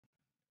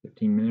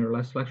15-minute or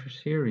less lecture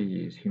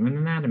series, Human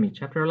Anatomy,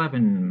 Chapter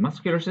 11,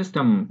 Muscular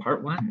System,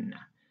 Part 1.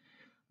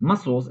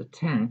 Muscles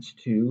attach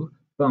to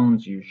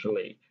bones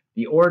usually.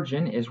 The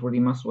origin is where the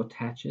muscle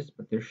attaches,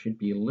 but there should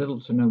be little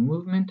to no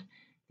movement.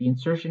 The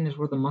insertion is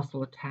where the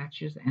muscle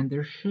attaches, and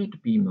there should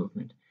be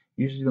movement.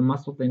 Usually the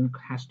muscle then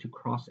has to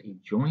cross a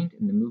joint,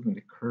 and the movement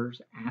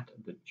occurs at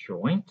the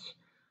joint.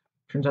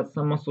 Turns out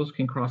some muscles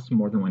can cross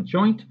more than one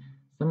joint.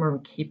 Some are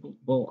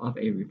capable of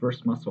a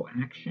reverse muscle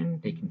action.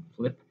 They can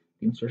flip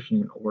the insertion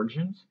and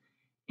origins.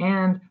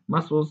 And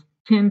muscles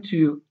tend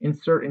to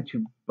insert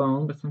into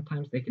bone, but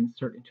sometimes they can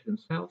insert into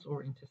themselves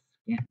or into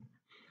skin.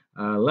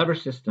 Lever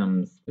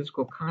systems,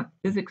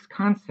 physics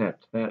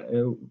concept that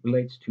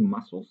relates to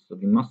muscles. So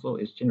the muscle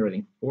is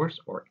generating force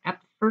or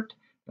effort.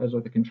 That is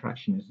what the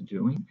contraction is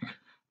doing.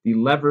 The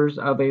levers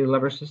of a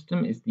lever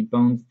system is the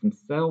bones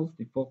themselves.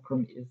 The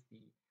fulcrum is the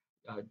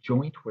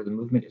joint where the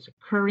movement is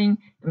occurring,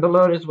 and the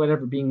load is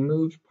whatever being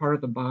moved, part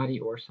of the body,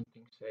 or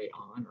something, say,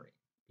 on or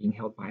being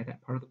held by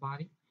that part of the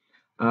body.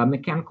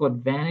 Mechanical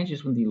advantage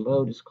is when the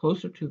load is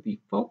closer to the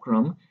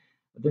fulcrum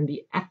than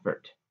the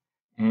effort,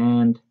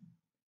 and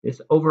this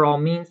overall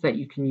means that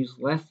you can use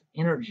less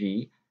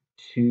energy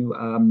to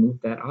move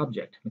that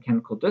object.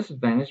 Mechanical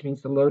disadvantage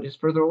means the load is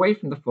further away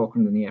from the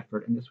fulcrum than the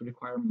effort, and this would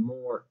require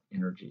more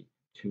energy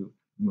to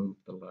move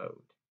the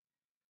load.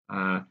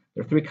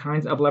 There are three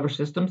kinds of lever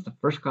systems. The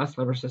first-class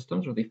lever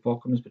systems, where the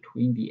fulcrum is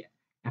between the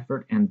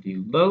effort and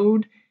the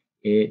load.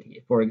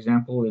 It, for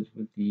example, is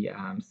with the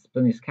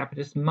splenius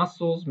capitis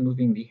muscles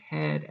moving the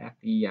head at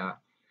the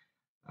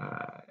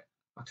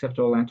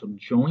occipital-atlantal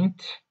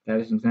joint. That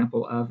is an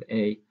example of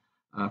a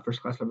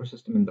first-class lever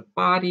system in the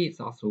body. It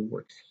also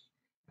works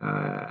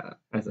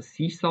as a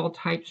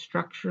seesaw-type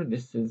structure.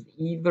 This is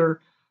either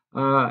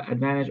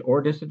advantage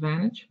or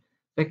disadvantage.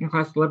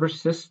 Second-class lever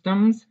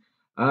systems,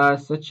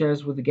 such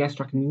as with the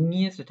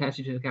gastrocnemius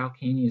attaching to the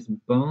calcaneus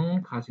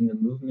bone, causing the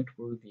movement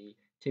where the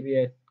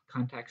tibia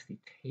contacts the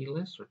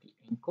talus or the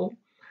ankle.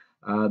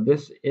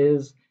 This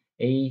is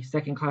a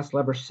second-class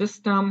lever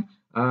system.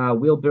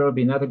 Wheelbarrow would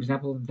be another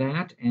example of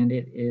that, and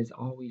it is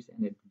always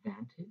an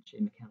advantage,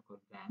 a mechanical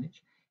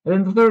advantage. And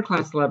then the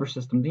third-class lever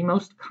system, the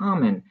most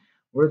common,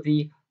 where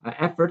the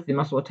effort, the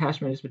muscle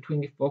attachment, is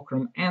between the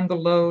fulcrum and the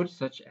load,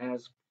 such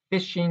as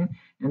fishing,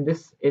 and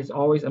this is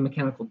always a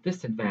mechanical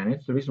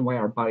disadvantage. The reason why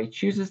our body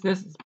chooses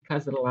this is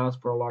because it allows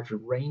for a larger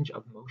range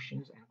of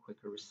motions and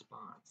quicker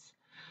response.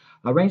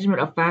 Arrangement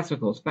of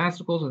fascicles.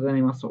 Fascicles within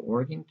a muscle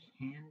organ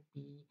can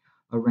be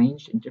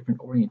arranged in different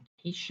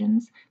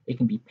orientations. They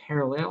can be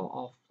parallel,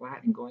 all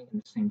flat and going in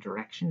the same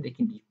direction. They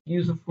can be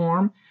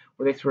fusiform,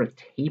 where they sort of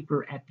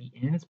taper at the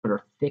ends but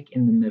are thick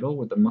in the middle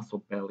where the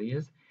muscle belly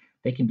is.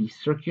 They can be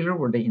circular,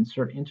 where they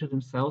insert into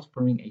themselves,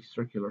 forming a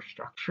circular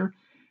structure.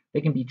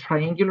 They can be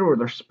triangular, where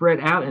they're spread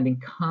out and then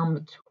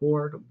come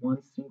toward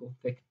one single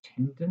thick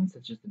tendon,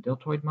 such as the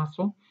deltoid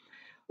muscle.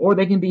 Or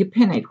they can be a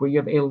pinnate, where you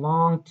have a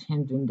long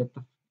tendon that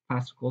the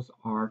fascicles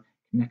are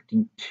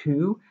connecting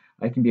to.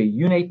 It can be a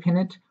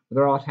unipinnate, where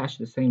they're all attached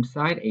to the same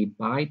side, a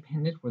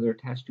bipinnate, where they're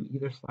attached to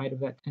either side of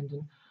that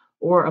tendon,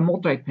 or a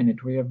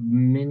multipinnate, where you have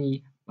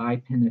many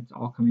bipinnates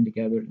all coming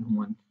together in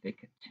one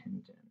thick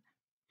tendon.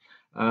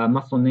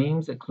 Muscle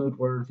names include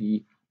where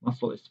the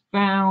muscle is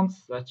found,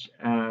 such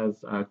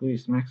as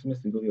gluteus maximus,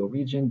 the gluteal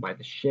region, by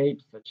the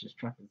shape, such as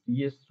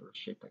trapezius, or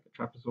shaped like a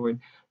trapezoid.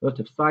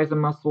 Relative size of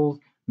muscles,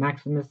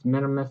 maximus,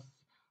 minimus.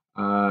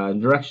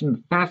 Direction of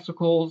the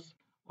fascicles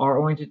are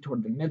oriented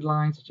toward the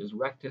midline, such as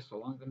rectus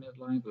along the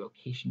midline. The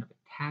location of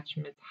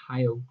attachment,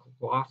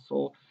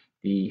 hyoglossal,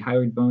 the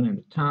hyoid bone and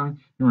the tongue.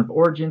 Number of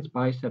origins,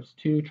 biceps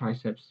 2,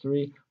 triceps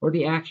 3, or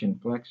the action,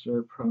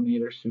 flexor,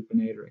 pronator,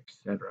 supinator,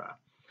 etc.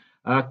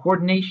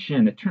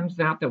 Coordination. It turns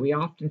out that we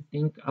often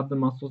think of the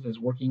muscles as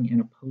working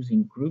in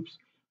opposing groups.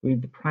 We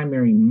have the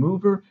primary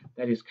mover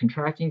that is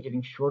contracting,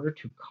 getting shorter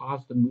to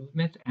cause the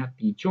movement at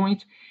the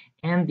joint,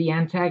 and the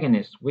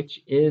antagonist,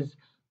 which is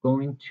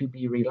going to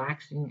be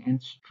relaxing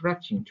and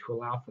stretching to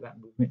allow for that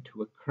movement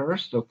to occur.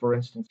 So for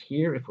instance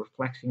here, if we're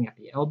flexing at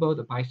the elbow,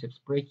 the biceps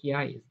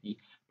brachii is the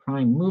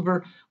prime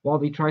mover, while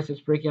the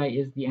triceps brachii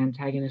is the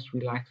antagonist,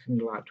 relaxing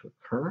to allow it to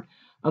occur.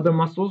 Other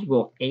muscles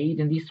will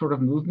aid in these sort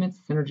of movements,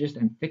 synergists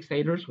and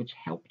fixators, which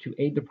help to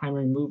aid the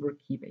primary mover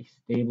keep a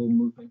stable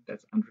movement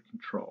that's under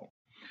control.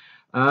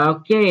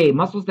 Okay,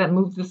 muscles that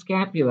move the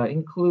scapula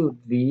include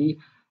the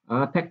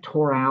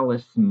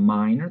pectoralis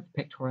minor.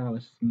 The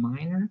pectoralis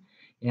minor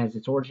has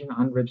its origin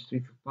on ribs 3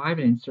 through 5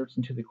 and inserts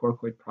into the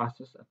coracoid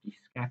process of the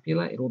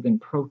scapula. It will then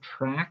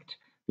protract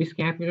the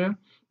scapula,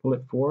 pull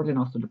it forward, and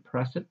also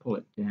depress it, pull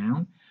it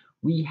down.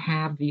 We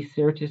have the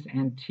serratus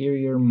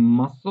anterior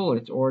muscle.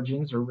 Its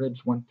origins are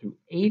ribs 1 through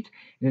 8.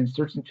 It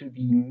inserts into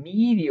the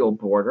medial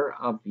border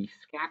of the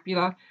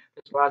scapula.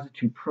 This allows it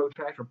to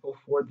protract or pull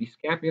forward the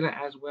scapula,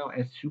 as well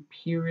as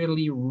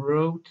superiorly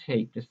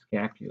rotate the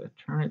scapula.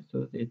 Turn it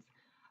so that its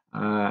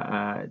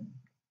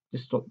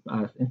distal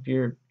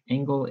inferior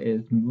angle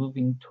is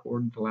moving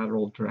toward the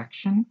lateral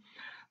direction.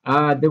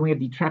 Then we have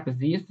the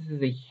trapezius. This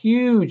is a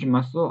huge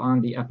muscle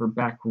on the upper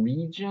back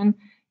region.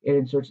 It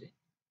inserts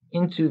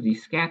into the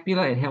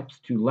scapula. It helps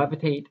to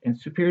levitate and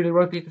superiorly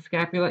rotate the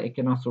scapula. It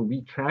can also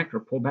retract or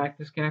pull back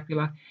the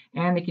scapula,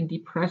 and it can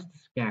depress the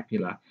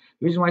scapula.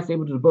 The reason why it's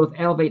able to both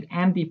elevate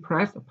and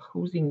depress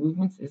opposing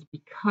movements is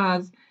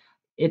because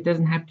it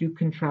doesn't have to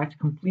contract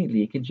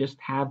completely. It could just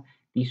have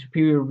the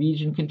superior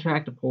region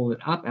contract to pull it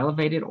up,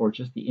 elevate it, or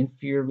just the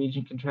inferior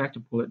region contract to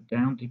pull it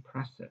down,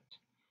 depress it.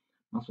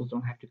 Muscles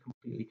don't have to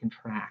completely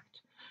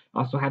contract.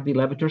 Also have the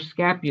levator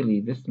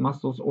scapulae. This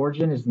muscle's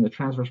origin is in the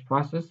transverse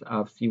process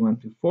of C1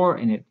 through 4,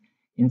 and it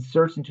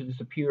inserts into the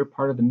superior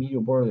part of the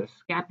medial border of the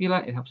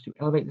scapula. It helps to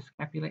elevate the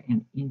scapula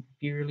and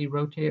inferiorly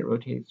rotate it.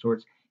 Rotate it so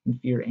its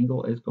inferior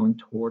angle is going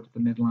toward the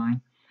midline.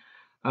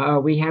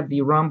 We have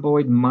the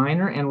rhomboid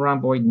minor and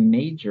rhomboid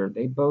major.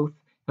 They both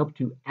help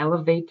to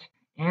elevate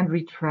and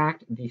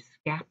retract the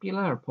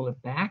scapula or pull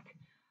it back.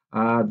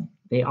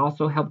 They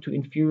also help to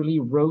inferiorly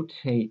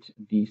rotate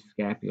the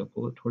scapula,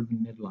 pull it toward the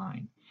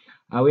midline.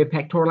 We have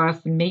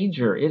pectoralis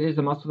major. It is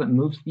a muscle that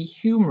moves the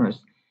humerus,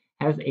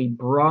 has a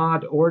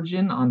broad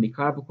origin on the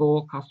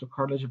clavicle, costal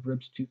cartilage of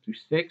ribs 2 through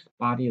 6,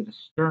 body of the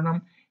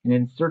sternum, and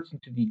inserts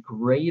into the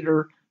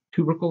greater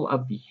tubercle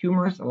of the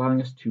humerus,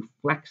 allowing us to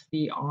flex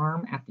the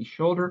arm at the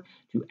shoulder,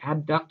 to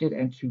adduct it,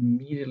 and to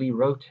medially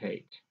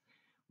rotate.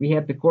 We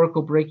have the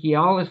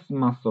coracobrachialis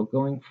muscle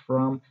going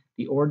from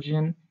the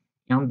origin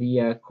on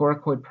the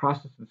coracoid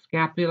process of the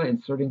scapula,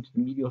 inserting to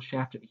the medial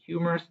shaft of the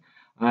humerus.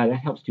 That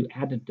helps to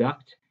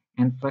adduct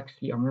and flex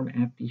the arm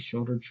at the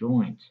shoulder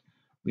joint.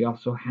 We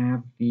also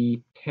have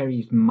the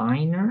teres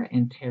minor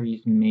and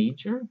teres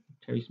major.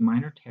 Teres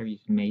minor, teres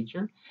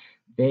major.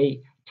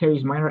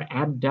 Teres minor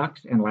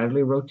adducts and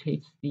laterally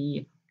rotates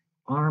the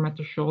arm at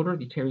the shoulder.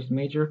 The teres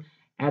major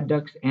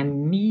adducts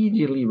and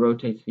medially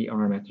rotates the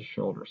arm at the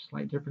shoulder.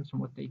 Slight difference in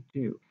what they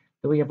do.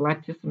 Then we have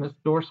latissimus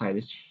dorsi,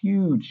 this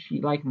huge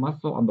sheet-like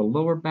muscle on the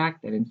lower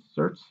back that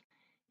inserts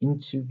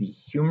into the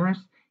humerus.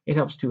 It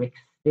helps to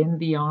extend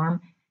the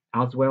arm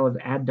as well as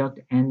adduct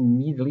and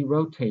medially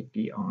rotate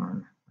the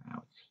arm.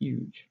 Wow, it's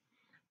huge.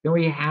 Then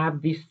we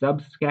have the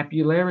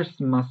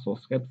subscapularis muscle.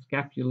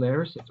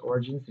 Subscapularis, its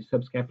origins, the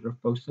subscapular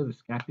fossa, the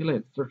scapula.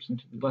 It inserts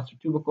into the lesser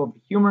tubercle of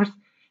the humerus,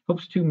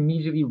 helps to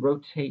medially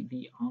rotate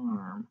the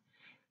arm.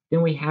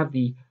 Then we have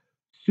the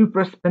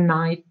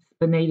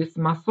supraspinatus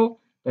muscle.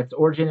 That's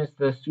origin is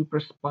the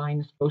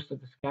supraspinous fossa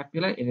of the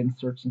scapula. It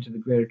inserts into the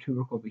greater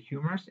tubercle of the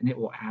humerus, and it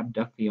will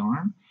abduct the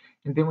arm.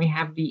 And then we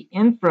have the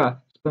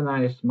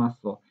infraspinatus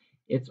muscle.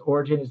 Its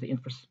origin is the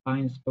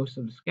infraspinous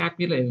fossa of the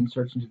scapula. It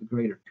inserts into the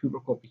greater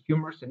tubercle of the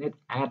humerus, and it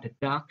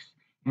adducts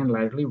and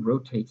laterally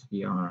rotates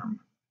the arm.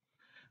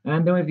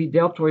 And then we have the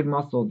deltoid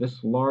muscle,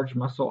 this large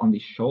muscle on the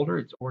shoulder.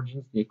 Its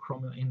origins, the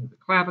acromion end of the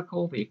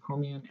clavicle, the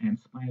acromion and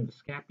spine of the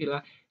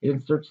scapula. It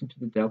inserts into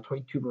the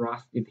deltoid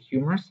tuberosity of the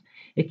humerus.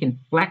 It can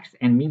flex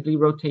and medially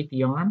rotate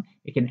the arm.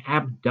 It can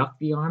abduct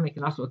the arm. It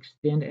can also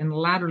extend and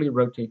laterally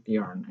rotate the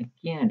arm.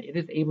 Again, it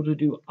is able to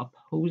do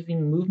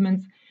opposing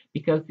movements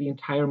because the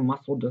entire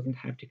muscle doesn't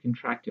have to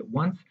contract at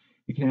once.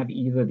 You can have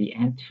either the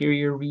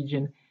anterior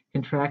region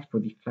contract for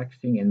the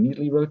flexing and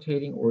medially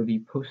rotating, or the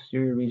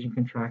posterior region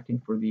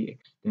contracting for the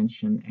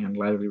extension and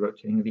laterally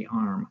rotating of the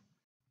arm.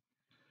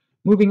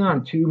 Moving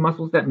on to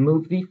muscles that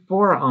move the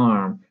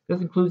forearm.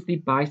 This includes the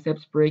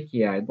biceps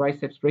brachii. The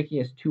biceps brachii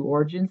has two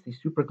origins, the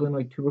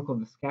supraglenoid tubercle of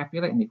the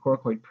scapula and the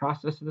coracoid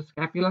process of the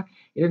scapula.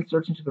 It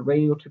inserts into the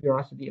radial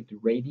tuberosity of the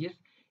radius.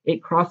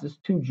 It crosses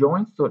two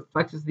joints, so it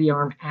flexes the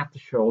arm at the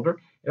shoulder.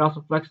 It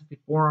also flexes the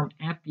forearm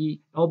at the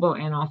elbow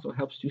and also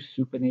helps to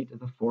supinate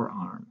the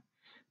forearm.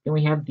 Then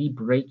we have the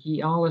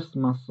brachialis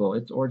muscle.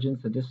 Its origin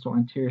is the distal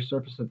anterior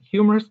surface of the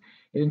humerus.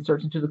 It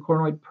inserts into the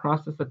coronoid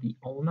process of the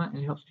ulna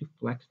and helps to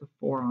flex the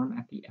forearm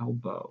at the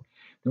elbow.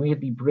 Then we have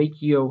the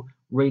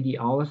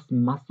brachioradialis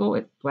muscle.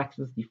 It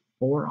flexes the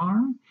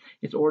forearm.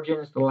 Its origin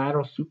is the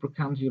lateral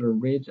supracondylar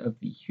ridge of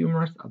the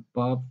humerus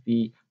above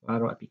the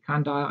lateral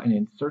epicondyle and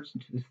inserts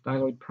into the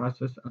styloid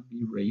process of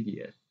the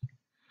radius.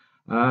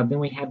 Then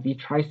we have the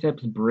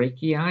triceps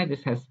brachii.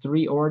 This has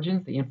three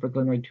origins, the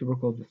infraglenoid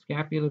tubercle of the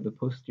scapula, the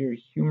posterior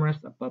humerus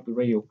above the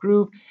radial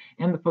groove,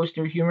 and the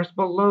posterior humerus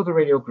below the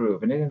radial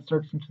groove, and it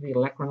inserts into the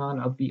olecranon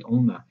of the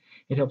ulna.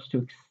 It helps to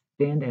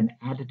extend and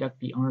adduct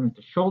the arm at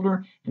the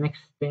shoulder and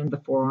extend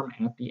the forearm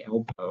at the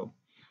elbow.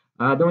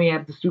 Then we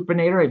have the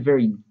supinator, a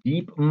very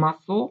deep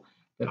muscle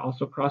that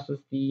also crosses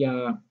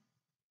the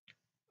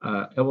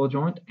elbow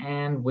joint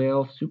and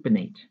will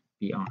supinate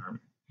the arm.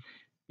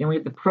 Then we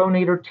have the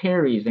pronator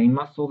teres, a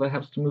muscle that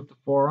helps to move the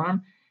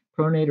forearm.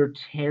 Pronator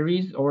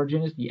teres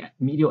origin is the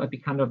medial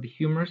epicondyle of the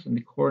humerus and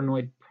the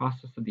coronoid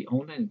process of the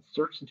ulna, and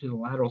inserts into the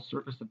lateral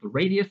surface of the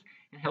radius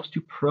and helps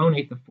to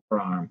pronate the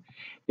forearm.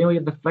 Then we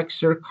have the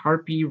flexor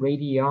carpi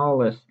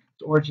radialis.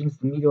 Its origin is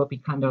the medial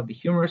epicondyle of the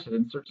humerus. It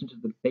inserts into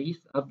the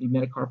base of the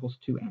metacarpals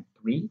 2 and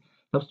 3,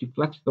 helps to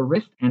flex the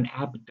wrist and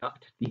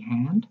abduct the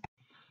hand.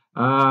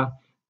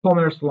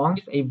 Palmaris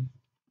longus, a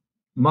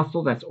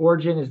muscle that's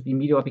origin is the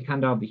medial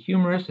epicondyle of the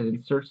humerus. It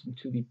inserts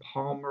into the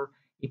palmar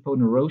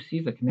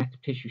aponeuroses, a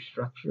connective tissue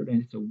structure,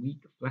 and it's a weak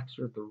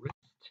flexor of the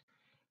wrist.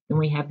 Then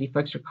we have the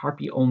flexor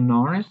carpi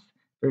ulnaris.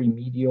 very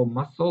medial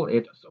muscle.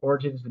 Its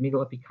origin is the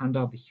medial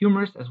epicondyle of the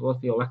humerus, as well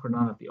as the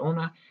olecranon of the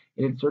ulna.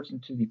 It inserts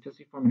into the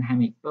pisiform and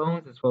hamate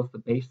bones, as well as the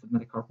base of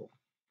metacarpal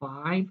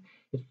 5.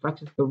 It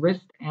flexes the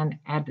wrist and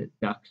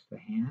adducts the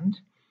hand.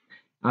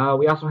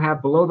 We also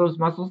have below those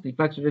muscles the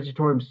flexor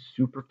digitorum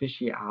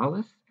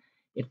superficialis.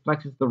 It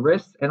flexes the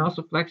wrists and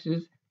also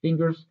flexes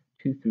fingers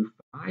 2 through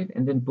 5.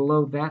 And then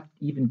below that,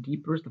 even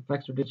deeper, is the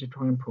flexor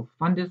digitorum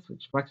profundus,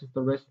 which flexes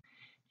the wrist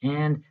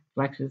and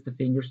flexes the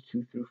fingers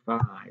 2 through 5.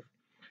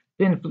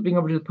 Then flipping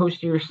over to the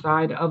posterior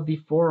side of the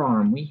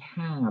forearm, we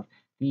have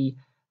the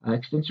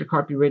extensor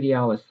carpi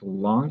radialis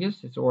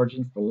longus. Its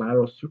origin is the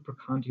lateral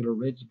supracondylar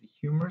ridge of the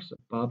humerus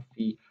above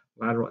the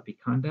lateral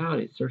epicondyle.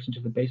 It inserts into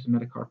the base of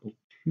metacarpal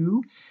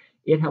 2.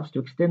 It helps to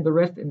extend the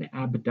wrist and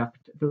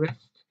abduct the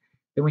wrist.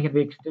 Then we have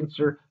the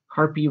extensor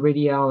carpi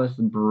radialis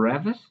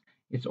brevis.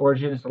 Its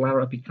origin is the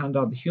lateral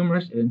epicondyle of the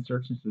humerus. It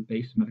inserts into the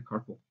base of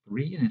metacarpal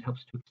 3, and it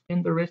helps to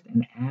extend the wrist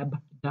and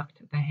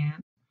abduct the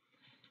hand.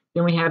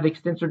 Then we have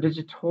extensor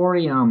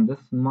digitorum. This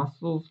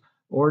muscle's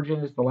origin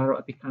is the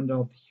lateral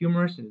epicondyle of the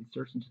humerus. It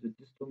inserts into the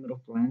distal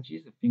middle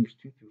phalanges of fingers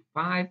 2 through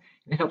 5,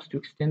 and it helps to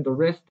extend the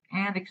wrist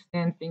and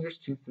extend fingers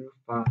 2 through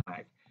 5.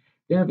 Then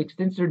we have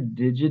extensor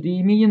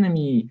digiti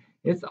minimi.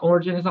 Its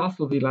origin is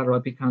also the lateral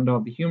epicondyle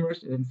of the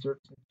humerus. It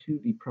inserts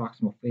into the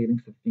proximal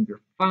phalanx of finger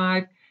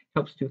 5,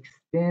 helps to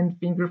extend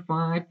finger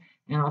 5,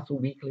 and also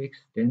weakly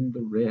extend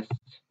the wrist.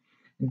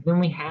 And then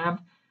we have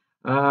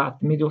at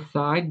the medial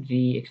side,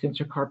 the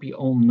extensor carpi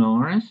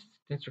ulnaris.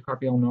 Extensor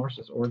carpi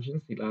ulnaris'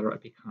 origins, the lateral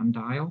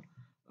epicondyle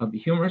of the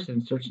humerus. It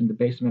inserts in the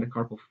base of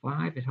metacarpal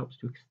 5. It helps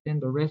to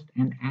extend the wrist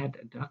and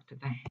adduct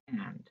the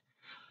hand.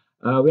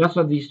 We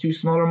also have these two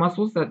smaller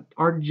muscles that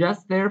are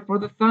just there for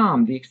the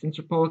thumb. The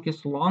extensor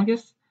pollicis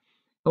longus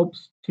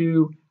helps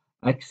to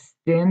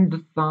extend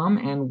the thumb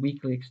and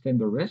weakly extend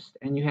the wrist.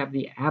 And you have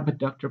the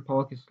abductor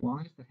pollicis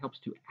longus that helps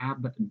to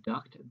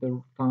abduct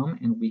the thumb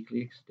and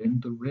weakly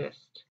extend the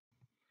wrist.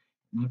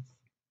 And that's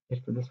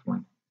it for this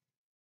one.